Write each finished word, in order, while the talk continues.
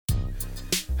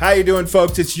How you doing,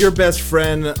 folks? It's your best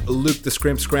friend, Luke the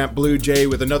Scrimp Blue Jay,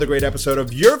 with another great episode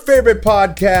of your favorite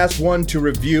podcast, One to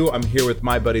Review. I'm here with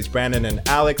my buddies Brandon and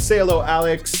Alex. Say hello,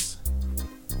 Alex.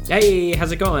 Hey,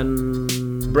 how's it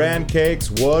going? Brand Cakes,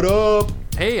 what up?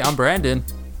 Hey, I'm Brandon.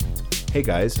 Hey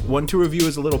guys, One to Review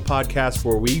is a little podcast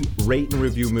where we rate and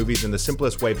review movies in the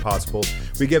simplest way possible.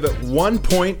 We give it 1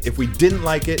 point if we didn't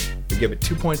like it. We give it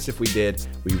 2 points if we did.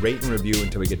 We rate and review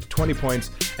until we get to 20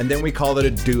 points, and then we call it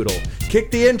a doodle.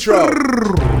 Kick the intro. 1,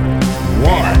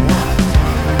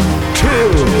 2.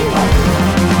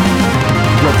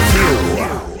 Review.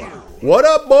 What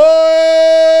up,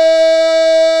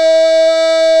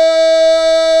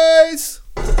 boys?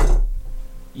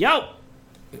 Yo,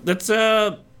 let's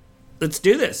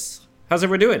do this. How's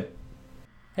everyone doing?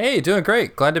 Hey, doing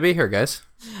great. Glad to be here, guys.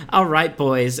 All right,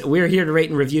 boys. We're here to rate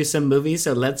and review some movies,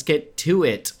 so let's get to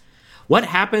it. What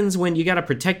happens when you gotta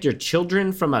protect your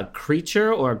children from a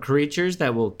creature or creatures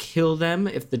that will kill them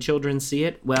if the children see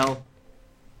it? Well,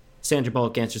 Sandra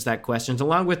Bullock answers that question,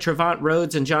 along with Trevant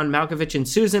Rhodes and John Malkovich and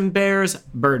Susan Bear's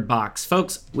Bird Box.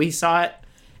 Folks, we saw it,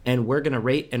 and we're gonna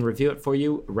rate and review it for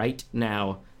you right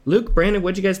now. Luke, Brandon,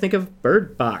 what'd you guys think of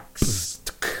Bird Box?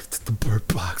 The Bird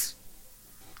Box.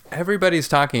 Everybody's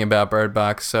talking about Bird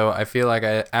Box, so I feel like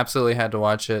I absolutely had to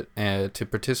watch it to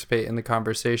participate in the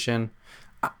conversation.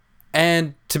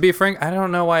 And to be frank, I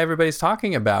don't know why everybody's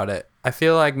talking about it. I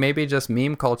feel like maybe just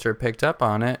meme culture picked up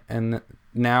on it, and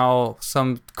now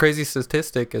some crazy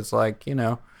statistic is like,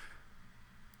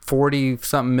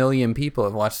 40-something million people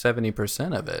have watched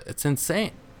 70% of it. It's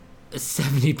insane.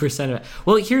 70% of it.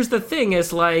 Well, here's the thing,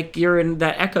 is like you're in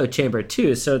that echo chamber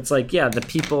too, so it's like, yeah, the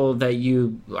people that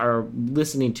you are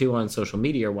listening to on social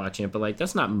media are watching it, but like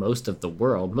that's not most of the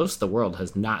world. Most of the world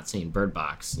has not seen Bird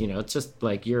Box. It's just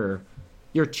like your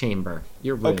chamber,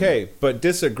 your room. Okay, but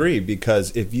disagree,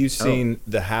 because if you've seen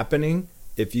The Happening,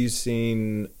 if you've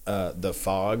seen The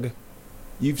Fog,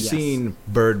 you've seen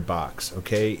Bird Box,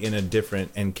 okay, in a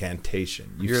different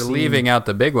incantation. You're leaving out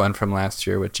the big one from last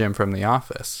year with Jim from The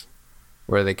Office,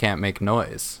 where they can't make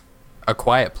noise. A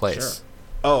Quiet Place. Sure.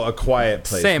 Oh, A Quiet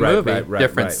Place. Same movie,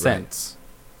 different sense.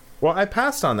 Well, I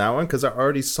passed on that one because I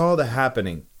already saw The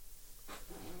Happening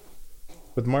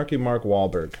with Mark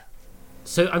Wahlberg.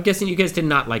 So I'm guessing you guys did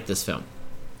not like this film.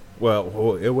 Well,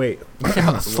 wait.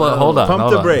 Hold on.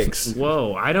 Pump the brakes.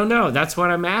 Whoa, I don't know. That's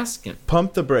what I'm asking.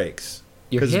 Pump the brakes.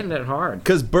 You're hitting it hard.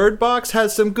 Because Bird Box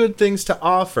has some good things to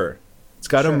offer. It's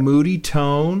got a moody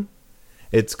tone.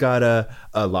 It's got a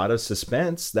lot of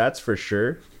suspense, that's for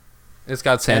sure. It's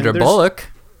got Sandra Bullock.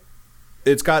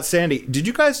 It's got Sandy. Did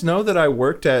you guys know that I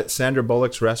worked at Sandra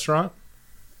Bullock's restaurant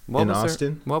in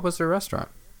Austin? What was her restaurant?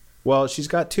 Well, she's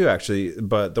got two, actually,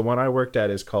 but the one I worked at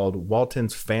is called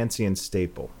Walton's Fancy and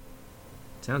Staple.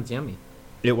 Sounds yummy.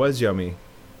 It was yummy.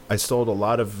 I sold a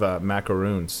lot of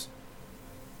macaroons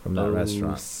from that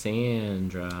restaurant.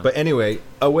 Sandra. But anyway,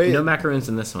 no macaroons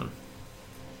in this one.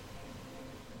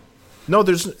 No,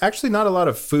 there's actually not a lot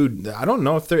of food. I don't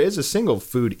know if there is a single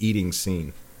food eating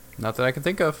scene. Not that I can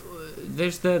think of.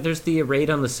 There's the raid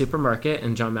on the supermarket,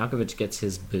 and John Malkovich gets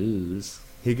his booze.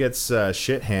 He gets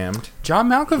shit hammed. John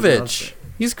Malkovich.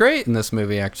 He's great in this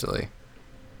movie, actually.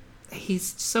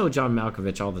 He's so John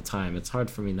Malkovich all the time. It's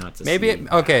hard for me not to see.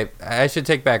 Okay, I should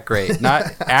take back great.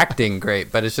 Not acting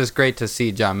great, but it's just great to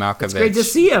see John Malkovich. It's great to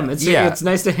see him. It's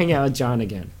nice to hang out with John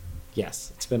again.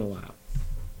 Yes, it's been a while.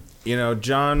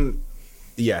 John...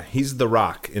 Yeah, he's the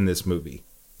Rock in this movie.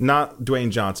 Not Dwayne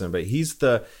Johnson, but he's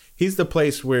the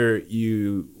place where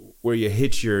you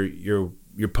hitch your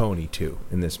pony to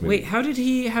in this movie. Wait, how did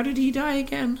he die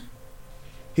again?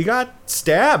 He got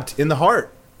stabbed in the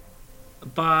heart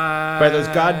by those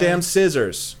goddamn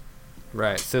scissors.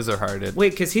 Right, scissor-hearted.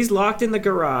 Wait, because he's locked in the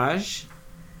garage.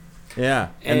 Yeah,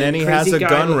 and then he has a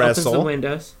gun wrestle. The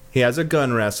windows. He has a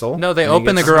gun wrestle. No, they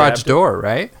open the garage door,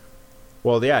 right?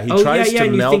 Well, yeah, he tries to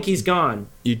and melt. You think he's gone.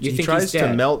 He tries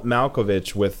to melt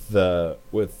Malkovich with the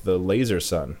laser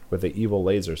sun, with the evil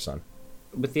laser sun,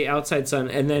 with the outside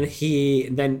sun, and then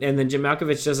Jim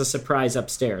Malkovich does a surprise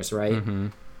upstairs, right? Mm-hmm.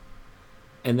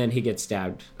 And then he gets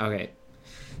stabbed. Okay,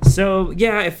 so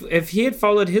yeah, if he had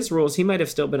followed his rules, he might have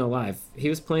still been alive. He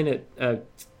was playing it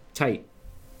tight,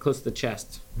 close to the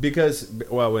chest. Because,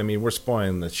 well, I mean, we're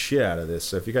spoiling the shit out of this.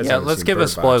 So if you guys let's give a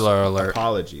spoiler alert.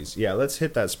 Apologies. Yeah, let's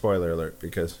hit that spoiler alert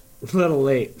because a little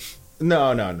late.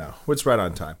 No. It's right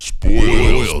on time.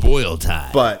 Spoil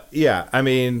time. But yeah, I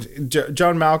mean,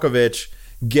 John Malkovich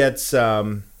gets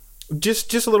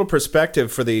just a little perspective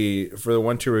for the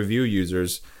One to Review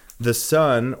users. The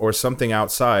sun or something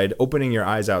outside, opening your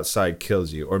eyes outside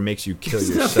kills you or makes you kill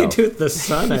yourself. Nothing to do with the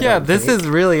sun. This is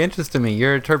really interesting to me.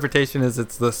 Your interpretation is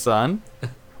it's the sun?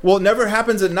 Well, it never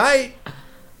happens at night.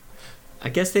 I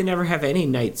guess they never have any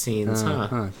night scenes,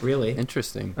 huh? Really?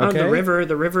 Interesting. Oh, Okay.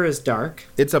 the river is dark.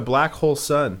 It's a black hole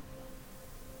sun.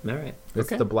 All right. It's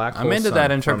Okay. the black hole I'm into sun that from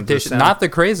the interpretation. sound- Not the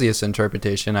craziest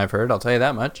interpretation I've heard. I'll tell you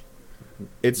that much.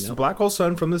 It's the black hole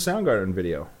sun from the Soundgarden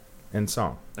video and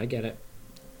song. I get it.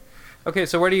 Okay,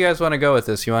 so where do you guys want to go with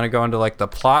this? You want to go into like the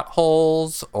plot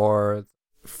holes or?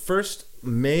 First,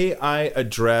 may I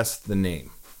address the name?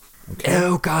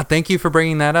 Oh God, thank you for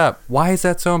bringing that up. Why is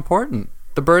that so important?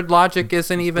 The bird logic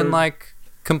isn't even like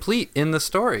complete in the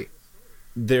story.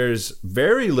 There's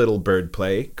very little bird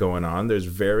play going on. There's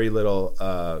very little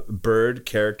bird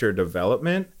character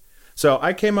development. So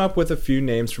I came up with a few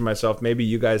names for myself. Maybe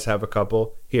you guys have a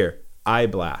couple. Here, Eye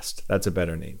Blast. That's a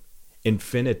better name.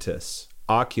 Infinitus,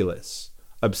 Oculus,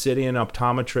 Obsidian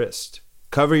Optometrist,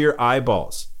 Cover Your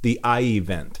Eyeballs, The Eye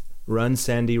Event, Run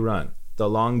Sandy Run, The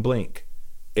Long Blink,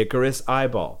 Icarus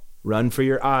Eyeball, Run for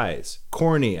Your Eyes,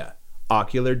 Cornea,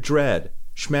 Ocular Dread,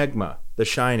 Schmegma, The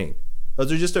Shining.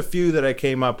 Those are just a few that I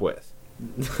came up with.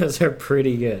 Those are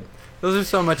pretty good. Those are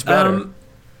so much better.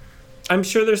 I'm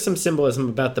sure there's some symbolism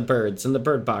about the birds and the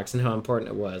bird box and how important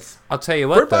it was. I'll tell you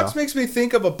what, Bird though. Box makes me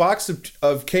think of a box of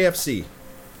KFC.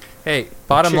 Hey,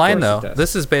 bottom line course though, it does.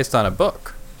 this is based on a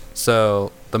book.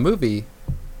 So the movie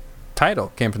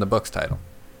title came from the book's title.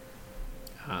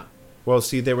 Well,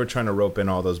 see, they were trying to rope in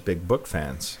all those big book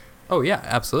fans. Oh yeah,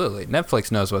 absolutely.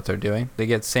 Netflix knows what they're doing. They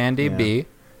get Sandy Yeah. B,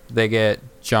 they get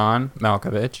John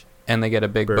Malkovich, and they get a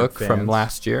big Bird book from fans.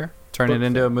 last year. Turn Book it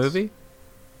into a fans. movie.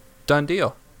 Done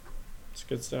deal. It's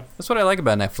good stuff. That's what I like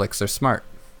about Netflix. They're smart.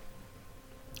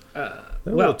 They're a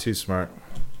Well- little too smart.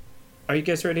 Are you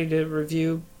guys ready to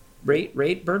review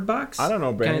rate Bird Box? I don't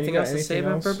know, Brandon, Anything you else got to say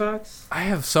anything about else? Bird Box? I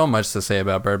have so much to say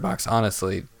about Bird Box,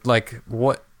 honestly. Like,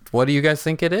 what do you guys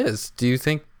think it is? Do you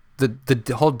think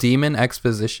the whole demon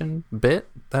exposition bit?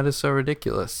 That is so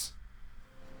ridiculous.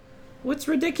 What's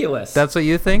ridiculous? That's what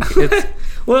you think? It's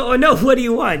well, no. What do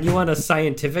you want? You want a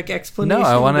scientific explanation? No,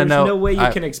 I wanna There's know- No way you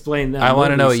I- can explain that. I want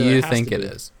to know what movie, so you has think to it be.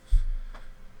 is.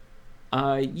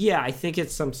 Yeah, I think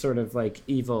it's some sort of like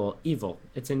evil.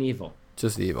 It's an evil.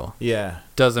 Just evil. Yeah.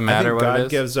 Doesn't I matter think what God it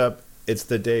is. gives up. It's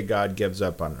the day God gives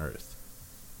up on earth.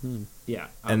 Yeah.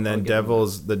 And I'll then give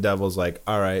him the devil's like,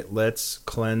 all right, let's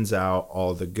cleanse out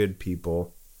all the good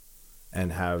people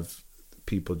and have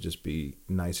people just be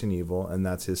nice and evil. And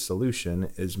that's his solution,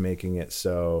 is making it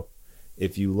so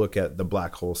if you look at the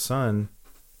black hole sun,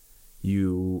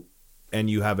 you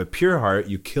have a pure heart,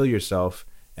 you kill yourself.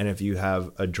 And if you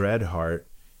have a dread heart,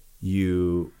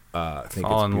 you think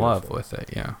Fall it's in love beautiful. with it,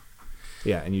 yeah.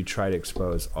 Yeah, and you try to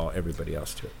expose everybody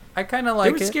else to it. I kind of that.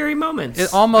 There like were it. scary moments.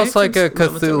 It's almost I like had a some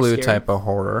moments that were Cthulhu scary. type of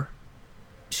horror.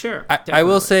 Sure. I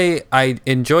will definitely. say I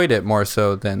enjoyed it more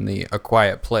so than A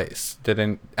Quiet Place.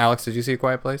 Alex, did you see A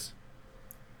Quiet Place?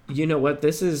 You know what?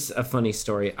 This is a funny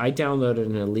story. I downloaded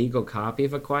an illegal copy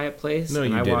of A Quiet Place. No,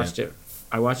 and you I didn't. watched it.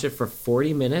 I watched it for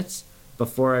 40 minutes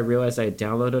before I realized I had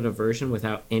downloaded a version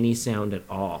without any sound at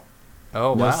all.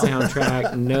 Oh, No wow.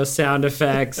 soundtrack, no sound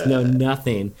effects, no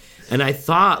nothing. And I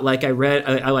thought, like, I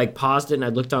like paused it and I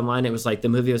looked online. It was like the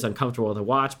movie was uncomfortable to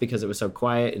watch because it was so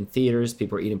quiet in theaters.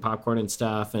 People were eating popcorn and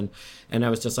stuff. And I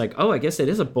was just like, oh, I guess it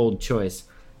is a bold choice.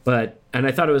 And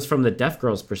I thought it was from the deaf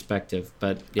girl's perspective.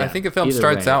 But yeah, I think a film either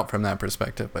starts way. out from that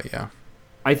perspective, but yeah.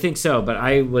 I think so, but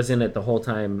I was in it the whole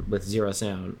time with zero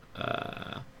sound.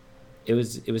 It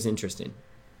was interesting.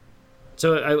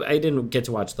 So I didn't get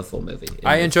to watch the full movie.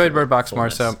 I enjoyed Bird Box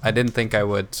fullness. more so. I didn't think I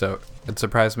would, so it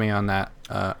surprised me on that.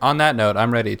 On that note,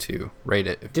 I'm ready to rate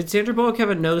it. Did Sandra Bullock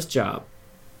have a nose job?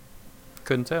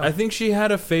 Couldn't tell. I think she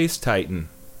had a face tighten.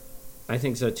 I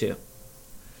think so too.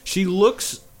 She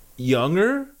looks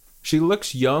younger. She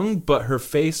looks young, but her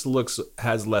face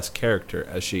has less character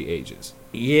as she ages.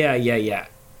 Yeah.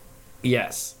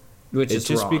 Yes. Which It is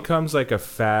just wrong. becomes like a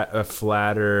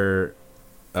flatter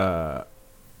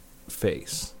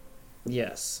face.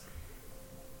 Yes.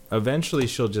 Eventually,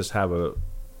 she'll just have a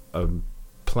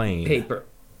plain Paper.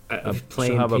 A she'll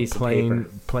plain have piece a of paper.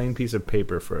 plain piece of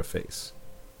paper for a face.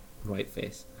 White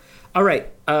face. All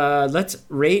right. Let's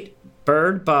rate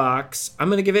Bird Box. I'm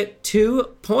gonna give it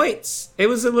 2 points. It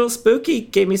was a little spooky.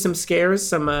 Gave me some scares,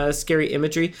 some scary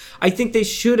imagery. I think they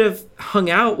should have hung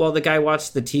out while the guy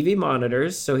watched the TV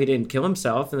monitors, so he didn't kill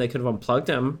himself, and they could have unplugged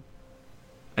him.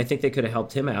 I think they could have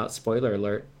helped him out. Spoiler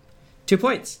alert. 2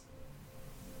 points.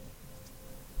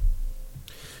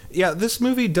 Yeah, this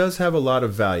movie does have a lot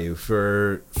of value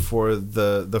for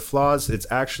the flaws. It's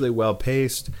actually well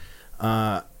paced,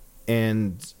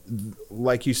 and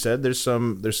like you said, there's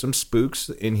some spooks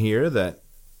in here that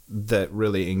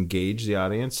really engage the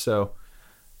audience. So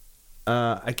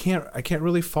I can't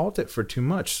really fault it for too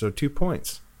much. So 2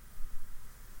 points.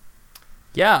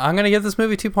 Yeah, I'm going to give this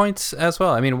movie 2 points as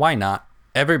well. I mean, why not?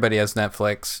 Everybody has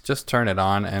Netflix. Just turn it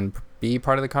on and be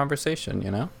part of the conversation,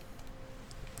 you know?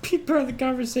 Be part of the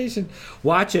conversation.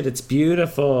 Watch it. It's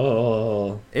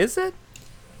beautiful. Is it?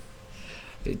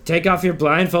 Take off your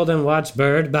blindfold and watch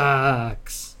Bird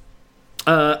Box.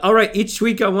 All right. Each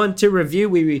week on One to Review,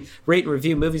 we rate and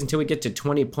review movies until we get to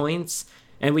 20 points.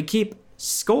 And we keep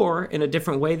score in a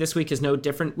different way. This week is no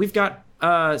different. We've got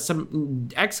some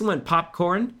excellent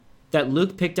popcorn that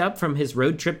Luke picked up from his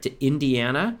road trip to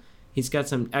Indiana. He's got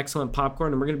some excellent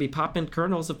popcorn, and we're going to be popping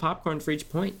kernels of popcorn for each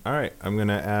point. All right, I'm going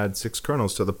to add 6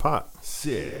 kernels to the pot.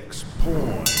 6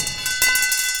 points.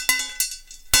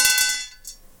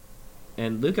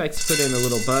 And Luke likes to put in a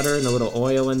little butter and a little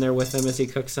oil in there with him as he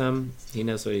cooks them. He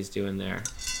knows what he's doing there.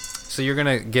 So you're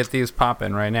going to get these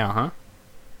popping right now, huh?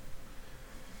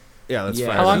 Yeah, that's Yeah.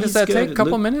 fine. How long does He's that good. take? A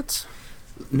couple Luke- minutes?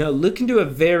 No, Luke can do a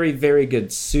very, very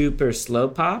good super slow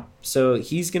pop. So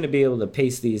he's going to be able to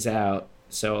pace these out.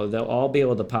 So they'll all be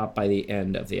able to pop by the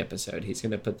end of the episode. He's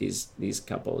going to put these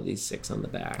 6 on the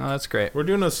back. Oh, that's great. We're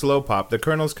doing a slow pop. The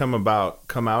kernels come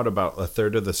out about a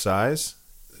third of the size,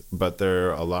 but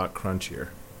they're a lot crunchier.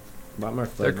 A lot more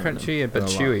They're flavor in them. crunchy but A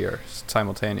lot. chewier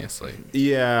simultaneously.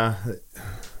 Yeah.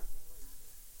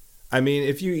 I mean,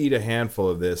 if you eat a handful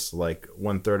of this, like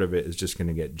 1/3 of it is just going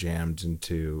to get jammed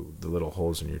into the little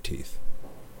holes in your teeth.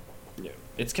 Yeah.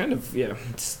 It's kind of,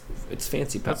 it's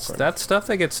fancy popcorn. That stuff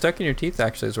that gets stuck in your teeth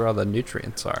actually is where all the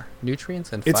nutrients are.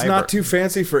 Nutrients and fiber. It's not too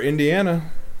fancy for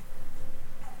Indiana.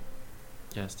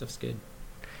 Yeah, stuff's good.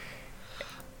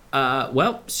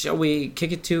 Well, shall we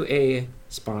kick it to a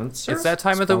sponsor? It's that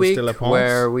time of the Sponsor week la Ponce.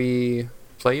 where we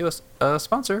play you a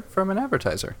sponsor from an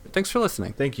advertiser. Thanks for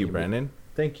listening. Thank you, Brandon.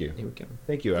 Thank you. Here we go.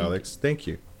 Thank you, Alex. Thank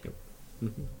you.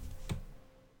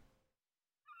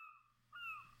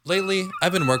 Lately,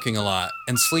 I've been working a lot,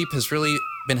 and sleep has really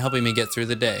been helping me get through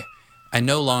the day. I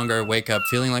no longer wake up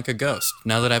feeling like a ghost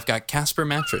now that I've got Casper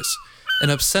Mattress, an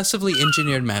obsessively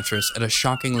engineered mattress at a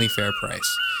shockingly fair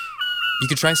price. You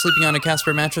could try sleeping on a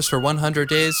Casper mattress for 100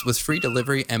 days with free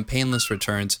delivery and painless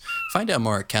returns. Find out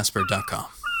more at Casper.com.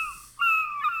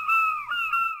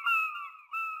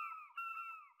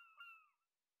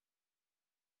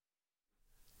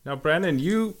 Now, Brandon,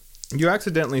 you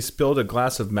accidentally spilled a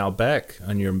glass of Malbec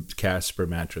on your Casper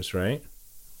mattress, right?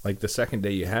 Like the second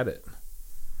day you had it.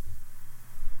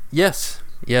 Yes,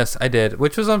 I did,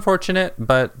 which was unfortunate,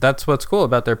 but that's what's cool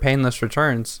about their painless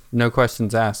returns. No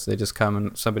questions asked. They just come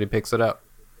and somebody picks it up.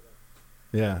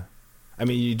 Yeah. I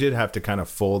mean, you did have to kind of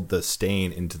fold the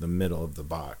stain into the middle of the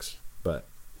box, but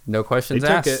No questions They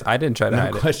took asked. it. I didn't try to no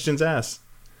hide it. questions asked.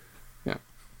 Yeah.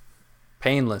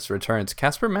 Painless returns.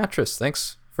 Casper Mattress,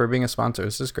 thanks for being a sponsor.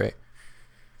 This is great.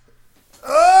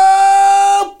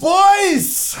 Oh,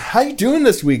 boys! How you doing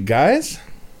this week, guys?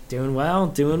 Doing well,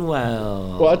 doing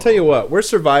well. Well, I'll tell you what. We're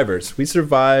survivors. We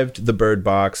survived the Bird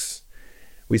Box.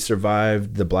 We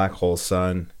survived the Black Hole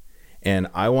Sun. And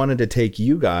I wanted to take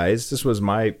you guys, this was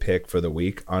my pick for the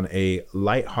week, on a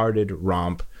lighthearted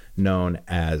romp known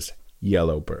as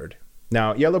Yellowbird.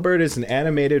 Now, Yellowbird is an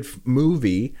animated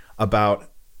movie about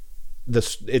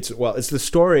it's the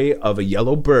story of a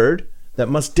yellow bird that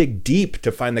must dig deep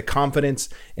to find the confidence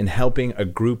in helping a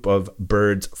group of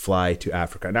birds fly to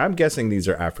Africa. Now, I'm guessing these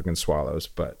are African swallows,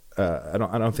 but I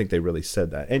don't think they really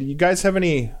said that. And you guys have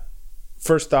any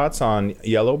first thoughts on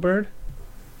Yellowbird?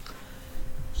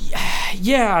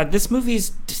 Yeah, this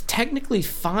movie's technically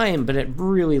fine, but it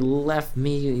really left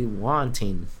me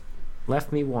wanting.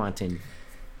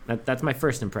 That's my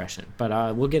first impression,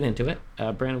 but we'll get into it.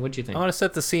 Brandon, what'd you think? I want to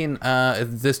set the scene.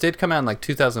 This did come out in like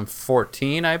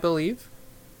 2014, I believe.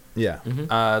 Yeah.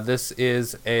 This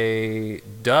is a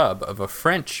dub of a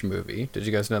French movie. Did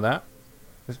you guys know that?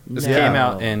 This No. came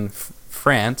out in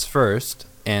France first,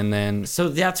 and then So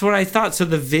that's what I thought. So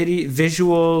the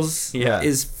visuals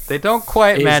they don't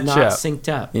quite is match not up. synced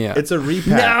up. Yeah, It's a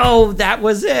repack. No, that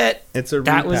was it. It's a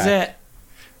That was repack.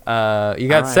 it. you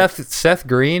got All right. Seth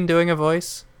Green doing a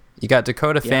voice. You got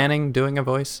Dakota Yeah. Fanning doing a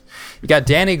voice. You got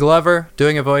Danny Glover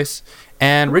doing a voice,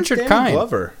 and Who's Richard Danny Kind,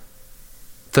 Glover?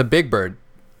 the Big Bird.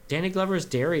 Danny Glover's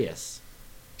Darius.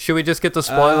 Should we just get the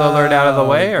spoiler alert out of the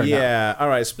way, or no? Yeah. All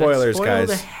right. Spoilers, Spoil the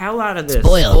guys. hell out of this.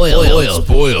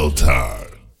 Spoil time.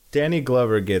 Danny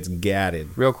Glover gets gatted.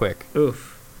 Real quick.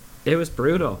 Oof. It was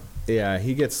brutal. Yeah,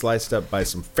 he gets sliced up by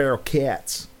some feral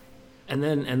cats. And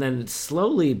then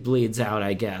slowly bleeds out,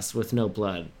 I guess, with no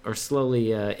blood, or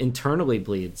slowly internally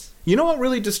bleeds. You know what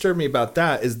really disturbed me about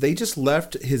that is they just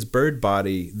left his bird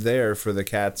body there for the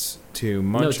cats to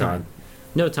munch No on. time.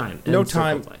 No time. No And circle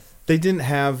time. of life. They didn't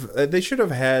have. They should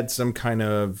have had some kind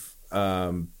of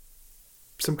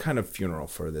funeral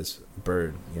for this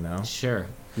bird. You know. Sure.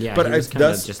 Yeah, But he was kind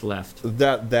of just left.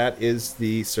 That is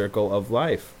the circle of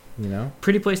life. You know.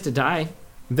 Pretty place to die.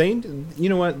 They, you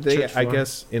know what? They, Church I floor.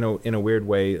 guess, in a weird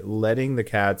way, letting the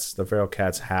feral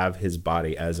cats, have his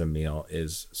body as a meal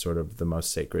is sort of the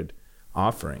most sacred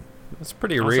offering. That's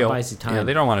pretty Also real. buys you time. Yeah,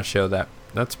 they don't want to show that.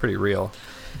 That's pretty real.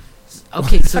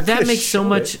 Okay, so not that gonna makes so show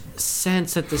much it.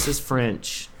 sense that this is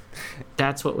French.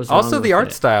 That's what was wrong Also, with the art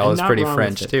it. style I'm is not pretty wrong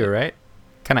French with it. too, right?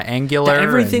 Kind of angular.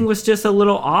 Everything and- was just a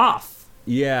little off.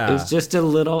 Yeah. It was just a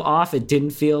little off. It didn't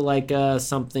feel like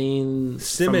something from my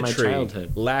symmetry.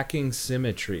 childhood. Lacking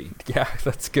symmetry. Yeah,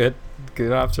 that's good.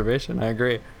 Good observation. I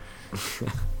agree.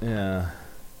 Yeah.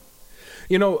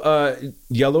 You know,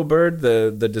 Yellowbird,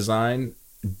 the design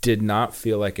did not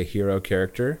feel like a hero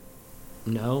character.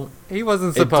 No, He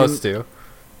wasn't supposed to.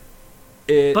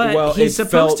 but he's it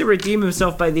supposed felt- to redeem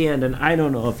himself by the end, and I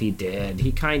don't know if he did.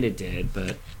 He kind of did,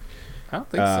 but I don't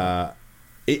think so.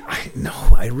 No,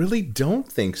 I really don't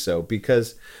think so,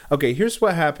 because okay, here's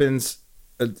what happens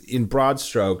in broad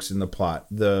strokes in the plot.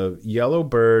 The yellow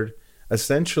bird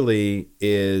essentially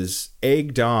is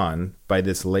egged on by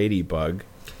this ladybug.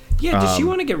 yeah. Does she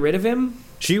want to get rid of him?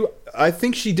 I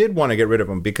think she did want to get rid of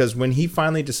him, because when he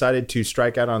finally decided to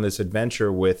strike out on this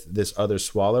adventure with this other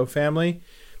swallow family,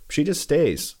 she just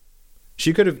stays.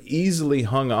 She could have easily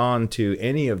hung on to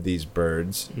any of these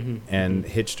birds and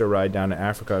hitched a ride down to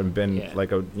Africa and been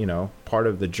like a, part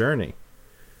of the journey.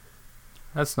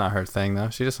 That's not her thing, though.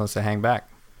 She just wants to hang back,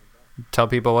 tell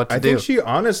people what to I do. think she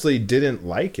honestly didn't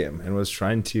like him and was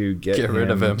trying to get rid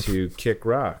of him to kick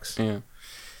rocks. Yeah.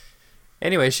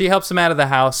 Anyway, she helps him out of the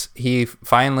house. He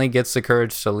finally gets the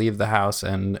courage to leave the house,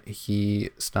 and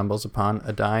he stumbles upon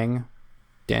a dying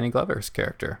Danny Glover's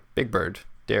character, Big Bird,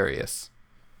 Darius.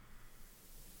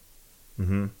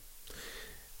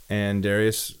 And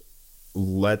Darius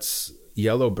lets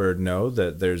Yellowbird know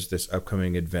that there's this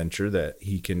upcoming adventure that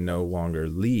he can no longer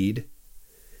lead,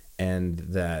 and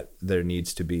that there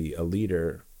needs to be a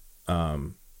leader.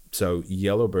 So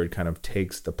Yellowbird kind of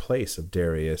takes the place of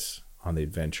Darius on the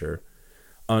adventure,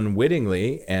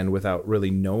 unwittingly and without really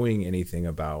knowing anything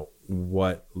about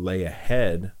what lay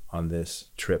ahead on this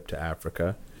trip to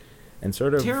Africa. And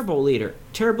sort of Terrible leader.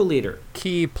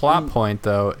 Key plot point,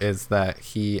 though, is that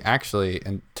he actually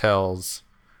tells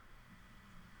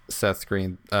Seth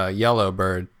Green,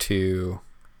 Yellowbird, to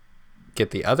get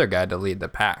the other guy to lead the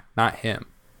pack, not him.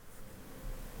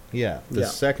 the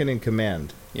second in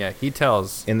command Yeah, he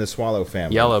tells in the Swallow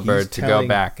family, Yellowbird He's to go telling-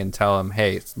 back and tell him,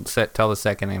 hey, tell the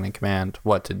second in command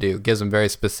what to do. Gives him very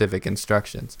specific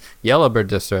instructions. Yellowbird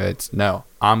just writes, no,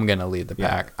 I'm going to lead the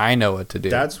pack. I know what to do.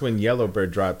 That's when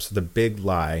Yellowbird drops the big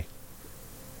lie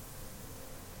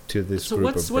to this So group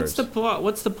what's of birds. the plot?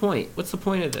 What's the point? What's the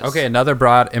point of this? Okay, another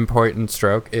broad, important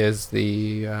stroke is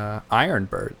the iron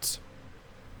birds,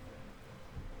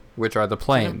 which are the Is that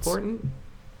planes. important?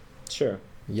 Sure.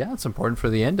 Yeah, it's important for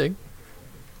the ending.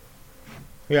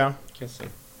 Yeah. Guess so.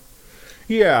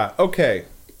 Yeah, okay.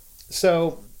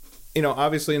 So,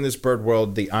 obviously in this bird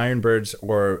world, the iron birds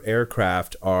or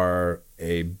aircraft are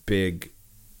a big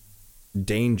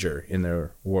danger in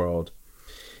their world.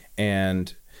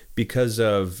 And because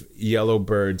of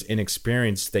Yellowbird's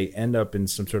inexperience, they end up in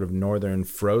some sort of northern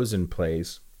frozen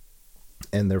place,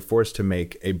 and they're forced to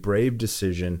make a brave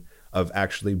decision of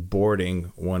actually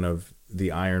boarding one of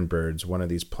the iron birds, one of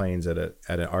these planes at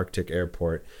an Arctic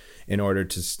airport, in order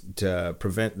to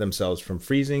prevent themselves from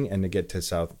freezing and to get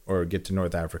to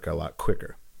North Africa a lot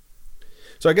quicker.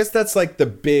 So I guess that's like the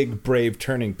big brave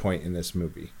turning point in this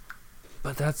movie.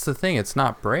 But that's the thing. It's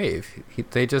not brave.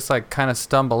 They just kind of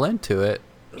stumble into it.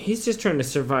 He's just trying to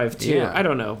survive too. Yeah. I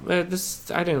don't know.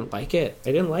 I didn't like it.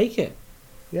 I didn't like it.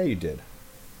 Yeah, you did.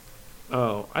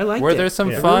 Oh, I liked it. Were there some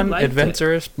I really fun, liked it.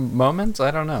 adventurous moments? I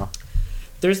don't know.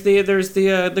 There's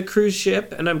the cruise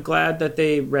ship, and I'm glad that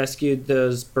they rescued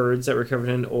those birds that were covered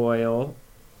in oil.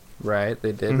 Right,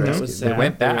 they did That rescue. was They sad.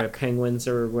 went They were back. penguins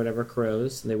or whatever,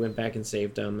 crows, and they went back and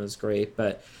saved them. It was great,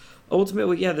 but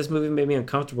ultimately, yeah, this movie made me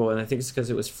uncomfortable, and I think it's because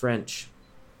it was French.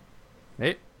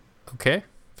 Hey, okay,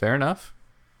 fair enough.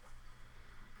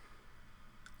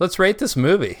 Let's rate this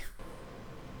movie.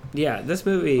 Yeah, this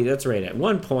movie, let's rate it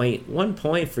 1 point. 1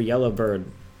 point for Yellowbird.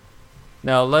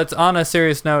 Now, let's, on a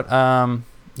serious note,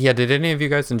 yeah, did any of you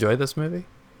guys enjoy this movie?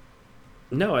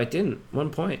 No, I didn't.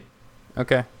 1 point.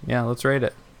 Okay, yeah, let's rate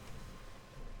it.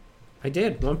 I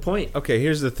did. 1 point. Okay,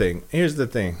 here's the thing. Here's the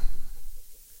thing.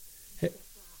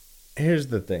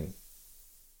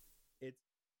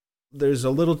 there's a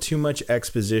little too much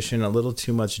exposition, a little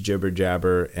too much jibber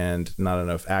jabber, and not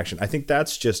enough action. I think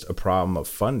that's just a problem of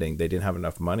funding. They didn't have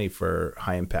enough money for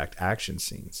high impact action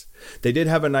scenes. They did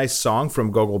have a nice song from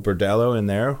Gogol Bordello in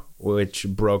there, which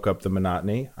broke up the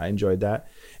monotony. I enjoyed that.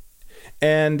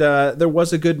 And there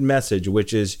was a good message,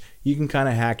 which is you can kind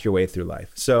of hack your way through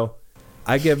life. So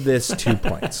I give this 2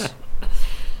 points.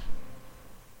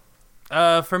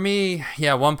 For me,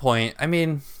 1 point. I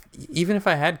mean, even if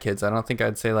I had kids, I don't think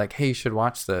I'd say like, "Hey, you should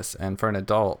watch this." And for an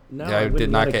adult, No, I I wouldn't did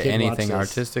not let a get kid watch anything this.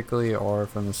 artistically or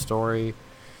from the story.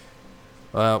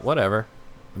 Whatever.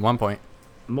 1 point.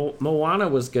 Moana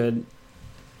was good.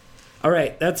 All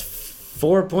right, that's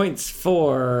 4 points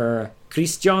for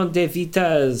Christian De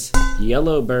Vita's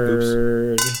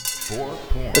Yellowbird. 4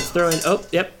 points. Let's throw in. Oh,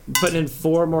 yep, putting in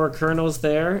 4 more kernels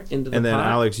there into the And then, pot.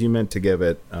 Alex, you meant to give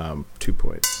it 2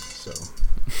 points. So.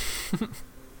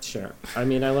 Sure. I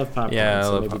mean, I love popcorn. Yeah, I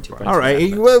so love maybe 2 popcorn. points. All for right,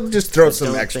 that, but we'll just throw I some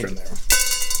don't extra think- in there.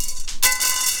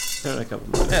 throw in a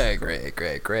couple more.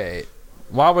 Hey, great.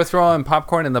 While we're throwing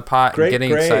popcorn in the pot Great, and getting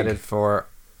Greg. excited for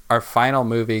our final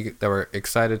movie that we're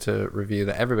excited to review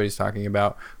that everybody's talking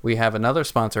about, we have another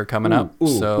sponsor coming up.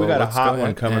 Ooh, So we got a let's go hot one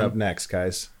ahead coming and- up next,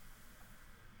 guys.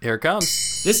 Here it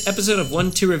comes. This episode of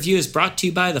 1-2 Review is brought to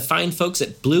you by the fine folks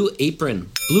at Blue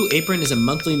Apron. Blue Apron is a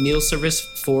monthly meal service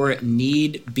for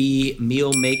need-be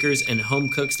meal makers and home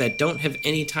cooks that don't have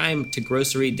any time to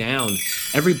grocery down.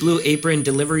 Every Blue Apron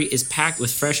delivery is packed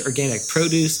with fresh organic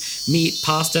produce, meat,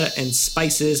 pasta, and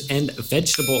spices and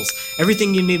vegetables.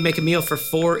 Everything you need to make a meal for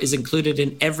 4 is included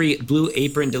in every Blue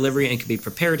Apron delivery and can be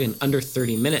prepared in under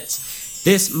 30 minutes.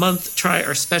 This month, try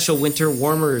our special winter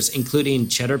warmers, including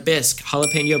cheddar bisque,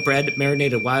 jalapeno bread,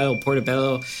 marinated wild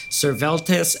portobello,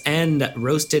 cerveltes, and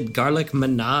roasted garlic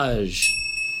menage.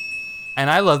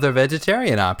 And I love their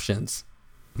vegetarian options.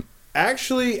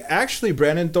 Actually,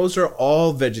 Brandon, those are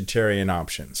all vegetarian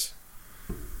options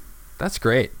That's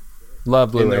great.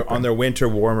 Love Blue Apron. on their winter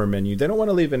warmer menu. They don't want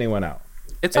to leave anyone out.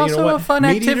 It's And you know also a what? fun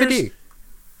Meat activity.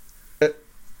 eaters-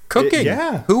 Cooking.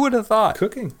 yeah. Who would have thought?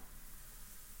 Cooking.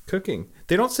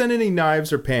 They don't send any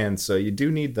knives or pans, so you do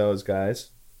need those, guys.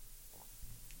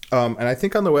 And I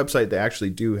think on the website they actually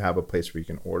do have a place where you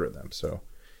can order them. So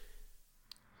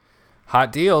Hot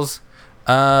deals.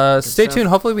 Stay stuff. tuned.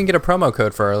 Hopefully we can get a promo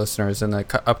code for our listeners in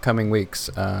the upcoming weeks.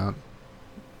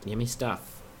 Yummy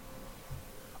stuff.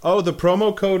 the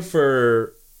promo code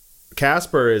for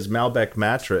Casper is Malbec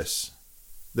Mattress.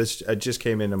 This just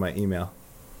came into my email.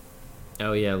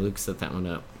 Oh, yeah, Luke set that one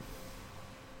up.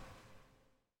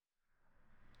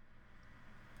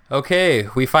 Okay,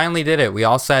 we finally did it. We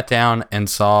all sat down and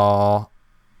saw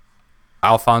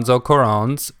Alfonso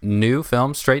Cuarón's new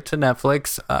film straight to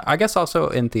Netflix. I guess also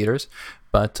in theaters,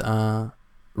 but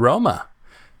Roma.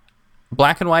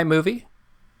 Black and white movie.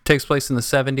 Takes place in the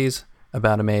 70s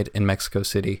about a maid in Mexico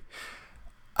City.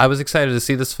 I was excited to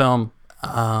see this film.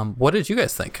 What did you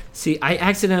guys think? See, I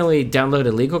accidentally downloaded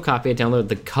a legal copy. I downloaded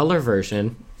the color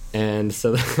version, and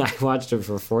so I watched it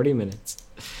for 40 minutes.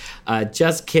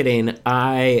 Just kidding.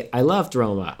 I loved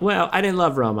Roma. Well, I didn't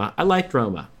love Roma. I liked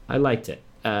Roma. I liked it.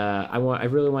 I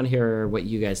really want to hear what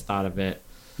you guys thought of it.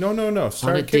 No. I want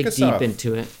Start to kick dig us deep off.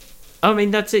 into it. I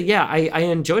mean, that's it. Yeah, I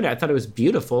enjoyed it. I thought it was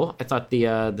beautiful. I thought the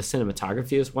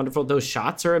cinematography was wonderful. Those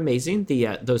shots are amazing.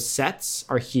 Those sets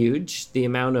are huge. The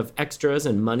amount of extras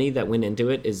and money that went into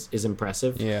it is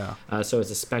impressive. Yeah. So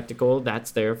it's a spectacle. That's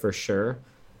there for sure.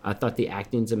 I thought the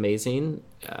acting's amazing.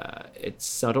 It's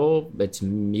subtle. It's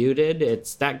muted.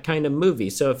 It's that kind of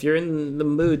movie. So if you're in the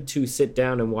mood to sit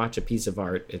down and watch a piece of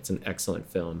art, it's an excellent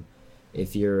film.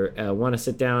 If you want to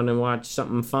sit down and watch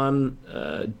something fun,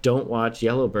 don't watch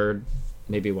Yellowbird.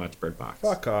 Maybe watch Bird Box.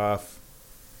 Fuck off.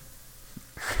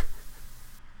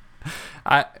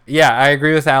 I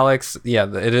agree with Alex. Yeah,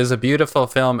 it is a beautiful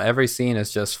film. Every scene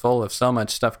is just full of so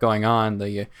much stuff going on.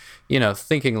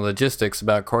 Thinking logistics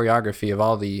about choreography of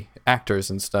all the actors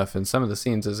and stuff, and some of the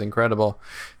scenes is incredible.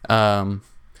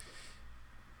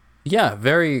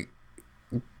 Very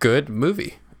good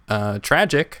movie.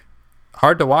 Tragic,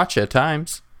 hard to watch at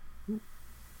times.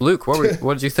 Luke, what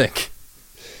did you think?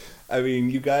 I mean,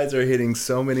 you guys are hitting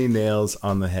so many nails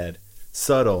on the head.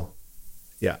 Subtle.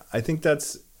 Yeah, I think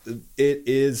it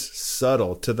is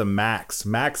subtle to the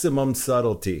maximum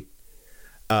subtlety.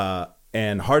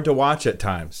 And hard to watch at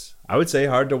times. I would say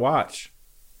hard to watch.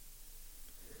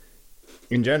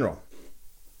 In general.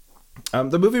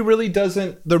 The movie really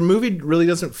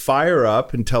doesn't fire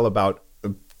up until about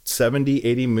 70,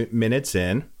 80 minutes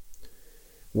in,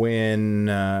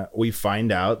 when we find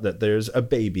out that there's a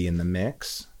baby in the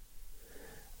mix.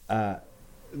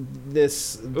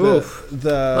 Let's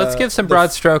give some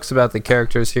broad strokes about the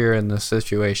characters here in the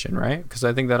situation, right? Because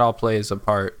I think that all plays a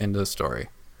part in the story.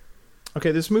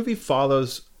 Okay, this movie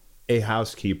follows a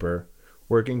housekeeper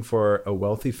working for a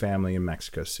wealthy family in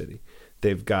Mexico City.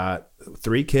 They've got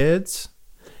 3 kids,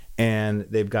 and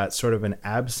they've got sort of an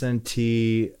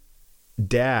absentee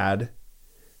dad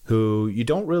who you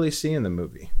don't really see in the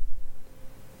movie.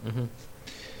 Mm-hmm.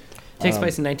 Takes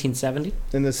place in 1970.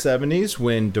 In the 70s,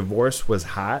 when divorce was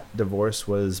hot, divorce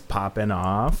was popping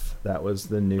off. That was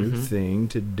the new thing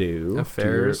to do.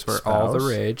 Affairs were all the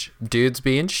rage. Dudes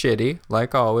being shitty,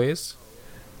 like always.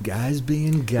 Guys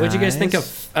being guys. What'd you guys think of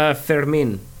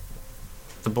Fermin,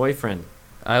 the boyfriend?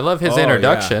 I love his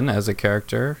introduction as a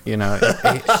character. You know,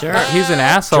 Sure. he's an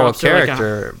asshole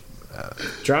character.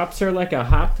 Drops her like a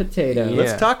hot potato. Yeah.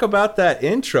 Let's talk about that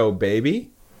intro, baby.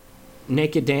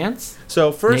 Naked dance?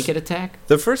 So first, Naked attack?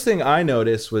 the first thing I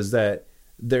noticed was that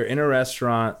they're in a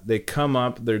restaurant. They come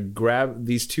up.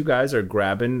 These 2 guys are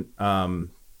grabbing, the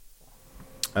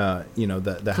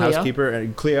Cleo? housekeeper,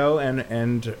 Cleo,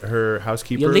 and her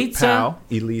housekeeper Yalitza? pal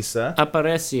Elisa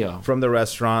Aparecio. from the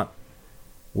restaurant.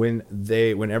 When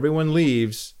everyone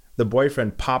leaves, the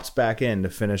boyfriend pops back in to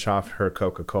finish off her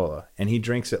Coca-Cola, and he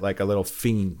drinks it like a little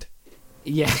fiend.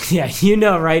 Yeah, you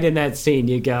know, right in that scene,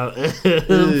 you go, oh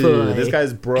boy. This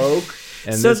guy's broke,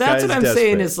 and So this that's guy's what I'm desperate.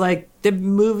 saying is like the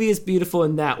movie is beautiful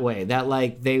in that way. That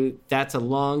like that's a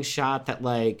long shot that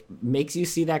like makes you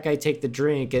see that guy take the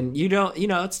drink, and you don't,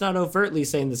 it's not overtly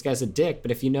saying this guy's a dick, but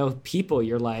if you know people,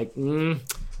 you're like,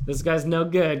 this guy's no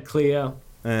good, Cleo.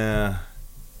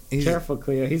 Careful,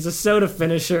 Cleo. He's a soda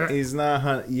finisher. He's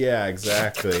not. Yeah,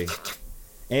 exactly.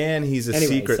 And he's a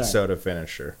secret soda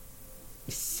finisher.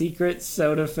 Secret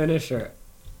soda finisher.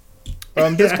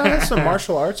 This guy has some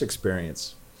martial arts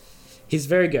experience. He's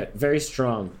very good, very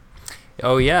strong.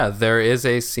 Oh yeah, there is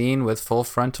a scene with full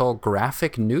frontal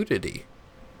graphic nudity.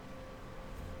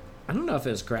 I don't know if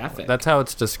it was graphic. That's how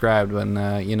it's described when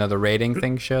the rating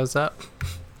thing shows up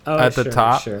at the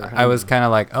top. I was kind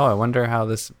of like, oh, I wonder how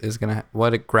this is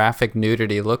what a graphic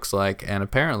nudity looks like, and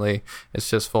apparently it's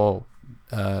just full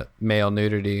male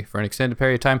nudity for an extended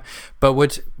period of time. But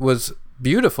what was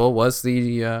beautiful was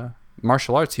the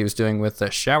martial arts he was doing with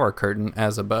the shower curtain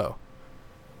as a bow.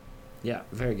 Yeah,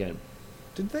 very good.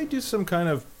 Did they do some kind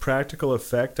of practical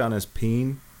effect on his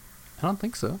peen? I don't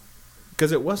think so.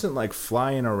 Because it wasn't like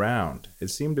flying around. It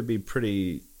seemed to be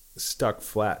pretty stuck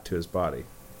flat to his body.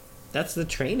 That's the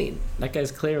training. That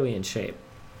guy's clearly in shape.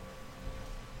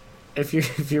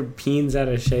 If your peen's out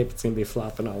of shape, it's gonna be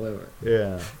flopping all over.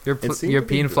 Yeah. Your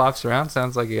peen flops around.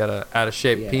 Sounds like you got a out of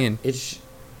shape peen. It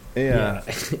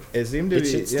seemed to it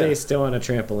should stay still on a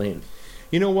trampoline.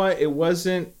 You know what? It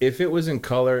wasn't. If it was in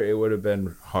color, it would have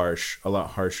been a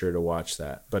lot harsher to watch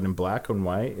that. But in black and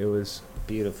white, it was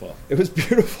beautiful. It was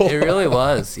beautiful. It really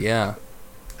was. Yeah.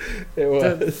 It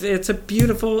was. It's a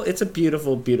beautiful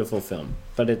film.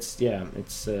 But it's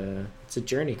a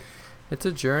journey. It's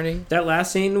a journey. That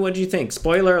last scene, what'd you think?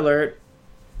 Spoiler alert.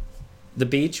 The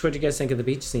beach. What'd you guys think of the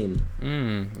beach scene?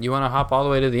 You want to hop all the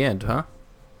way to the end, huh?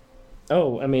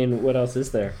 Oh, I mean, what else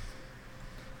is there?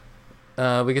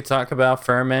 We could talk about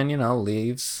Furman.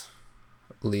 Leaves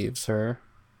her.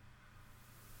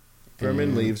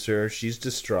 Furman leaves her. She's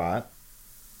distraught.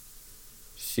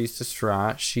 She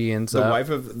ends the up.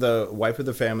 The wife of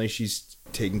the family she's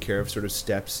taking care of sort of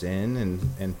steps in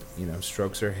and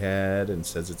strokes her head and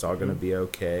says it's all going to be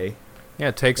okay.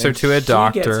 Yeah, takes her to a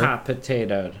doctor. She gets hot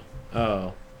potatoed.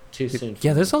 Oh, too soon.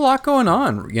 Yeah, there's a lot going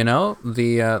on.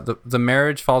 The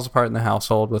marriage falls apart in the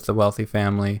household with the wealthy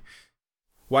family.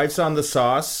 Wife's on the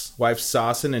sauce. Wife's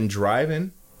saucing and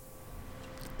driving.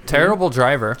 Terrible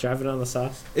driver. Driving on the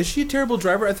sauce. Is she a terrible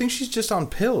driver? I think she's just on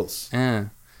pills.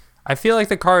 I feel like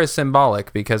the car is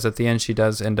symbolic because at the end she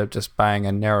does end up just buying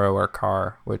a narrower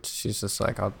car, which she's just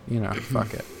like,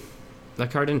 fuck it.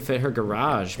 That car didn't fit her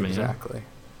garage, man. Exactly.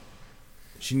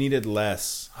 She needed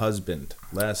less husband,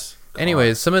 less car.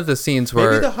 Anyways, some of the scenes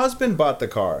were... Maybe the husband bought the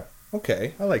car.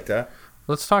 Okay, I like that.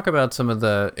 Let's talk about some of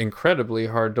the incredibly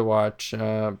hard to watch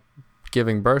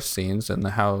giving birth scenes and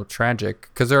how tragic,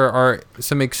 because there are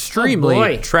some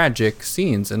extremely tragic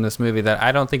scenes in this movie that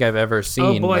I don't think I've ever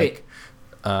seen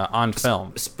on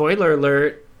film. Spoiler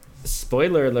alert.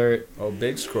 Spoiler alert. Oh,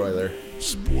 big spoiler.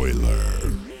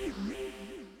 Spoiler.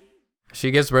 She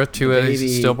gives birth to a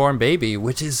stillborn baby,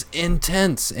 which is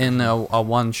intense in a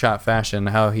one-shot fashion,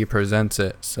 how he presents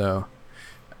it. So,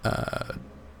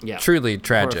 truly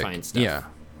tragic. Yeah.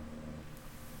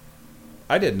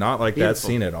 I did not like that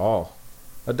scene at all.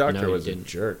 The doctor was a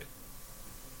jerk.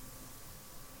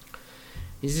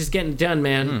 He's just getting it done,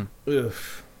 man. Ugh.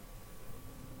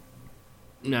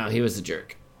 No, he was a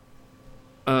jerk.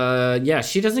 Yeah,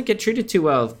 she doesn't get treated too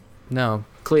well. No.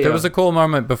 Cleo. There was a cool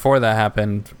moment before that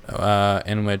happened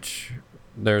in which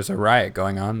there's a riot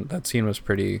going on. That scene was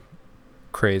pretty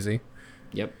crazy.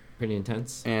 Yep, pretty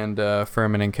intense. And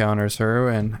Furman encounters her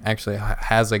and actually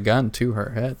has a gun to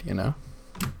her head, you know?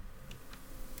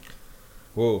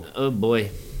 Whoa. Oh, boy.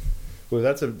 Well,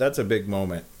 that's a big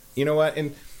moment. You know what?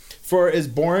 And for as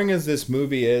boring as this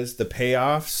movie is, the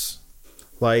payoffs,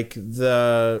 like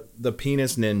the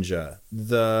penis ninja,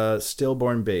 the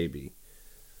stillborn baby,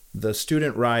 the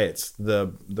student riots,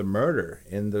 the murder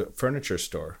in the furniture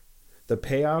store, the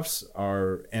payoffs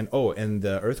are, and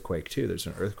the earthquake too. There's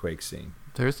an earthquake scene.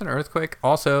 There's an earthquake.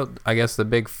 Also, I guess the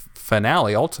big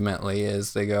finale ultimately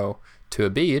is they go to a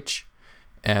beach.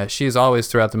 She's always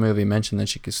throughout the movie mentioned that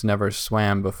she never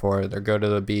swam before. They go to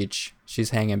the beach. She's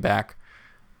hanging back.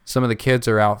 Some of the kids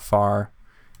are out far.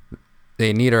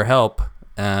 They need her help.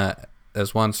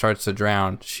 As one starts to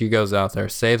drown, she goes out there,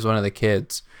 saves one of the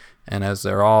kids, and as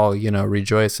they're all,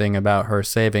 rejoicing about her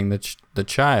saving the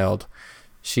child,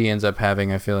 she ends up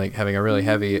having a really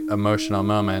heavy emotional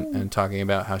moment and talking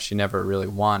about how she never really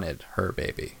wanted her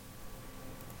baby.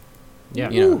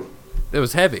 Yeah. It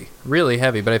was heavy, really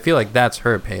heavy, but I feel like that's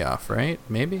her payoff, right?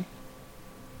 Maybe.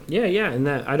 Yeah, and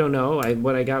that I don't know.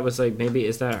 What I got was like, maybe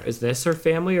is this her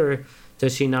family, or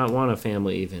does she not want a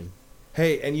family even?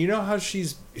 Hey, and you know how she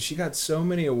got so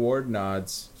many award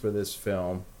nods for this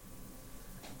film.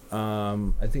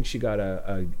 I think she got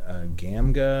a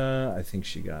GAMGA. I think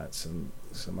she got some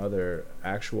other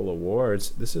actual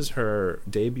awards. This is her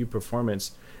debut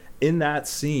performance. In that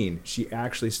scene, she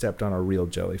actually stepped on a real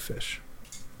jellyfish.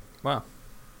 Wow.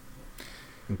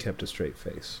 And kept a straight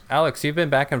face. Alex, you've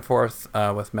been back and forth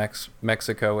with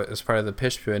Mexico as part of the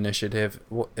Pishpu initiative.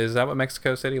 Is that what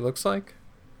Mexico City looks like?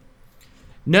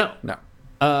 No. No.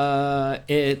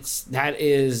 It's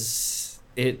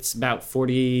about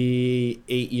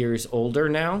 48 years older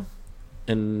now,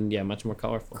 and yeah, much more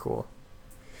colorful. Cool.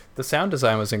 The sound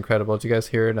design was incredible. Did you guys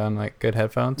hear it on good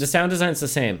headphones? The sound design's the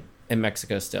same in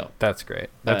Mexico still. That's great.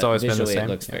 That's always been the visually same. It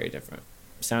looks very different.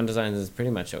 Sound design is pretty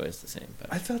much always the same.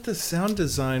 But I thought the sound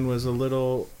design was a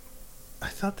little. I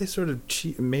thought they sort of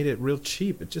made it real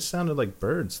cheap. It just sounded like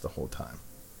birds the whole time.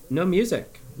 no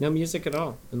music at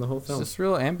all in the whole film. It's just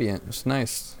real ambient. It's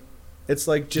nice. It's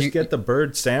like get the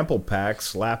bird sample pack,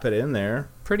 slap it in there.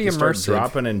 Pretty you immersive. Start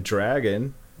dropping and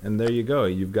dragging, and there you go.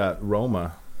 You've got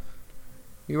Roma.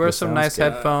 You wear It some sounds nice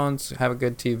good. headphones, have a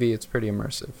good TV. It's pretty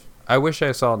immersive. I wish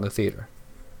I saw it in the theater.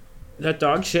 That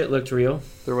dog shit looked real.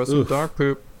 There was some Oof. dog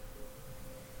poop.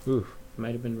 Ooh,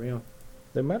 Might have been real.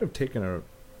 they might have taken a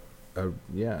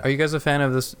yeah. Are you guys a fan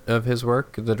of his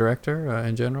work, the director,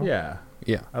 in general? Yeah,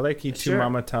 Yeah. I like Y Tu Sure.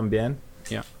 Mama Tambien.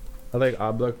 Yeah. I like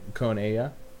Habla con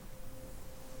ella.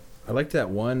 I like that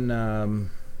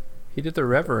one. He did The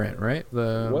Reverend, right?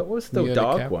 What was the Leo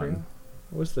dog DiCaprio? one?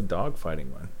 What was the dog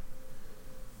fighting one?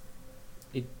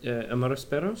 Amores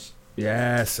Perros?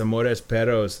 Yes, Amores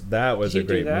Perros. That was Did a he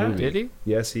do great that? movie. Did he?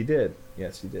 Yes, he did.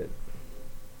 Yes, he did.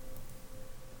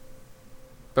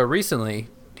 But recently,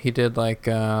 he did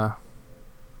the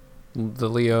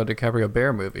Leo DiCaprio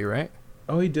Bear movie, right?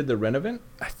 Oh, he did the Renovant?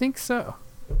 I think so.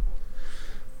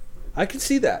 I could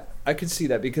see that.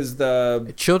 Because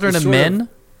the Children the of sort Men,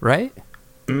 right?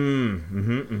 I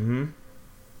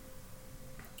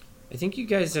think you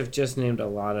guys have just named a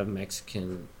lot of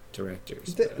Mexican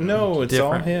directors. No, it's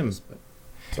all Different. him.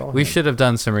 It's all We him. should have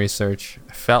done some research.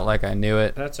 I felt like I knew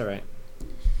it. That's all right.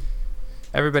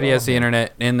 Everybody It's all has the him.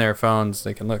 internet in their phones.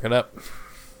 They can look it up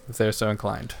if they're so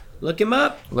inclined. Look him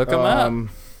up. Look them up. Um,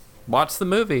 Watch the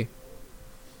movie.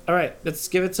 All right, let's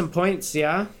give it some points,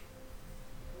 yeah?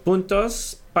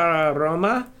 Puntos para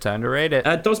Roma. Time to rate it.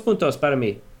 2 puntos para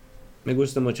mí. Me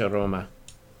gusta mucho Roma.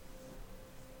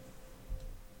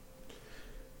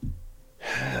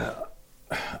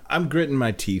 I'm gritting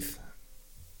my teeth.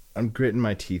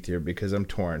 Here because I'm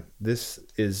torn. This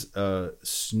is a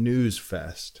snooze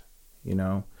fest,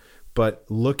 But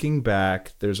looking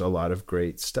back, there's a lot of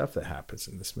great stuff that happens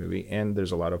in this movie, and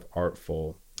there's a lot of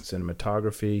artful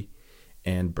cinematography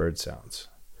and bird sounds.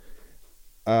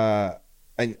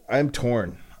 I'm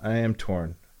torn. I am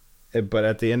torn. But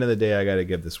at the end of the day, I got to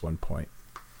give this 1 point.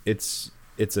 It's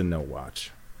a no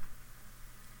watch.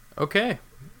 Okay.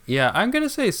 Yeah, I'm gonna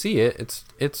say see it.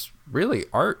 It's really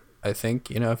art. I think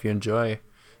if you enjoy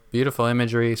beautiful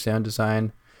imagery, sound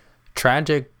design,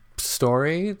 tragic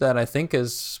story that I think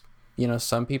is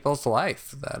some people's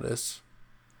life that is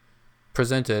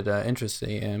presented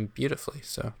interesting and beautifully.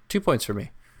 So 2 points for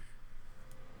me.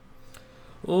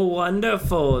 Oh,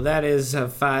 wonderful. That is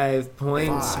 5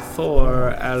 points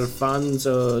for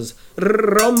Alfonso's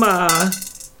Roma.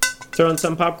 Throwing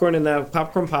some popcorn in the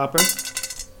popcorn popper.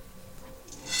 The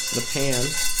pan.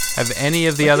 Have any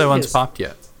of the other ones popped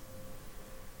yet?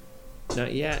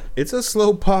 Not yet. It's a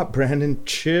slow pop, Brandon.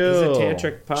 Chill. It's a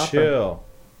tantric popper. Chill.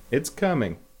 It's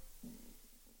coming.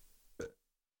 It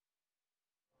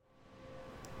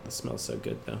smells so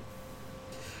good, though.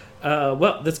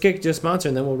 Well, let's get to a sponsor,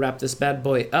 and then we'll wrap this bad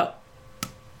boy up.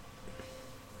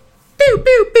 Boo,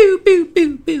 boo, boo, boo,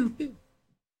 boo, boo, boo.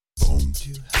 All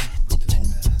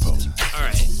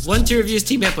right. 1-2 Reviews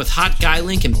team up with Hot Guy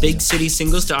Link and Big City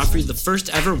Singles to offer you the first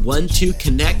ever 1-2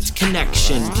 Connect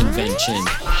Connection convention.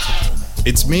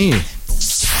 It's me.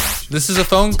 This is a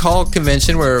phone call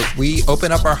convention where we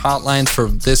open up our hotlines for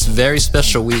this very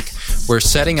special week. We're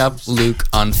setting up Luke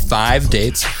on 5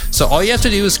 dates. So all you have to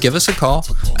do is give us a call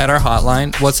at our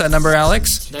hotline. What's that number,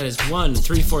 Alex? That is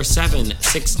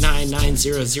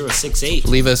 1-347-699-0068.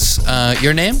 Leave us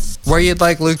your name, where you'd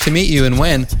like Luke to meet you and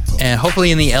when. And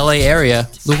hopefully in the LA area,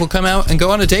 Luke will come out and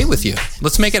go on a date with you.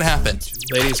 Let's make it happen.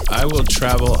 Ladies, I will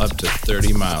travel up to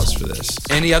 30 miles for this.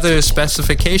 Any other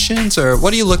specifications, or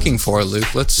what are you looking for,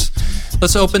 Luke? Let's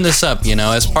open this up.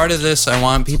 As part of this, I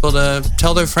want people to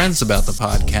tell their friends about the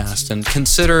podcast and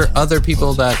consider other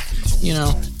people that,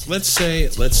 Let's say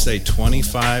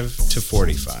 25 to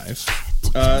 45.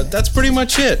 That's pretty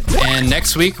much it. And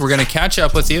next week, we're going to catch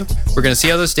up with you. We're going to see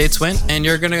how those dates went, and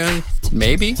you're going to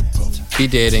maybe be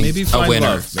dating Maybe a find winner.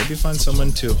 love. Maybe find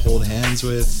someone to hold hands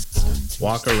with,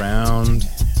 walk around,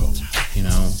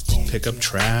 pick up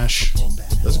trash.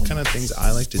 Those are kind of things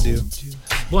I like to do.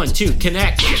 1-2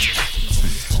 Connect. Do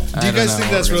you guys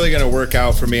think that's really going to work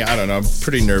out for me? I don't know. I'm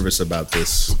pretty nervous about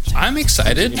this. I'm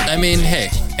excited. I mean, hey,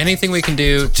 anything we can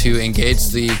do to engage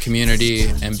the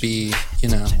community and be,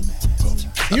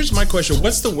 Here's my question.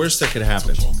 What's the worst that could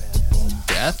happen?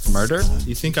 death, murder?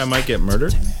 You think I might get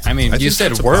murdered? I mean, I you think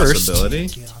said that's a worst. possibility.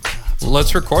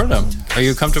 Let's record them. Are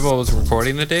you comfortable with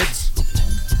recording the dates?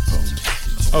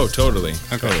 Oh, totally.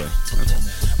 Okay. Totally.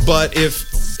 But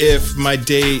if my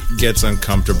date gets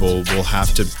uncomfortable, we'll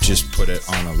have to just put it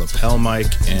on a lapel mic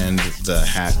and the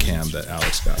hat cam that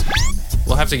Alex got.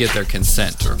 We'll have to get their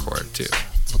consent to record, too.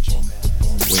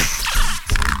 Wink.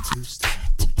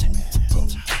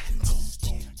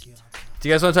 Do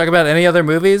you guys want to talk about any other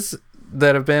movies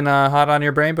that have been hot on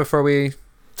your brain before we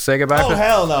say goodbye? Oh,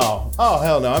 hell no. Oh,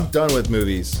 hell no. I'm done with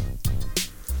movies.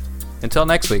 Until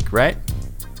next week, right?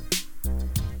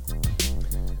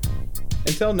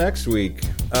 Until next week,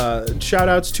 shout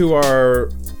outs to our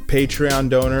Patreon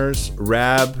donors.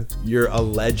 Rab, you're a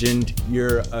legend.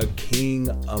 You're a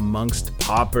king amongst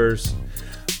poppers.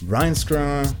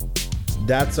 Reinskron,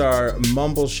 that's our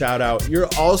mumble shout out. You're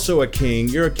also a king.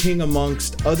 You're a king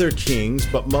amongst other kings,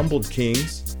 but mumbled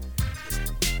kings.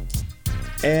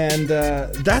 And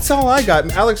that's all I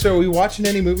got. Alex, are we watching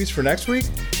any movies for next week?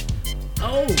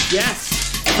 Oh, yes.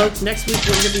 Folks, next week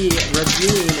we're going to be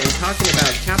reviewing and talking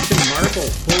about Captain Marvel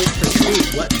Full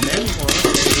Pursuit, What Men Want,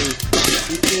 and the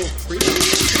sequel prequel.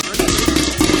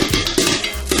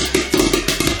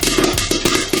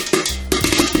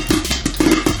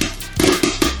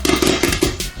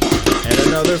 And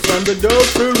another from the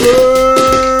Dope.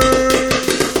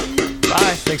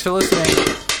 Bye. Thanks for listening.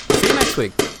 See you next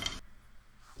week.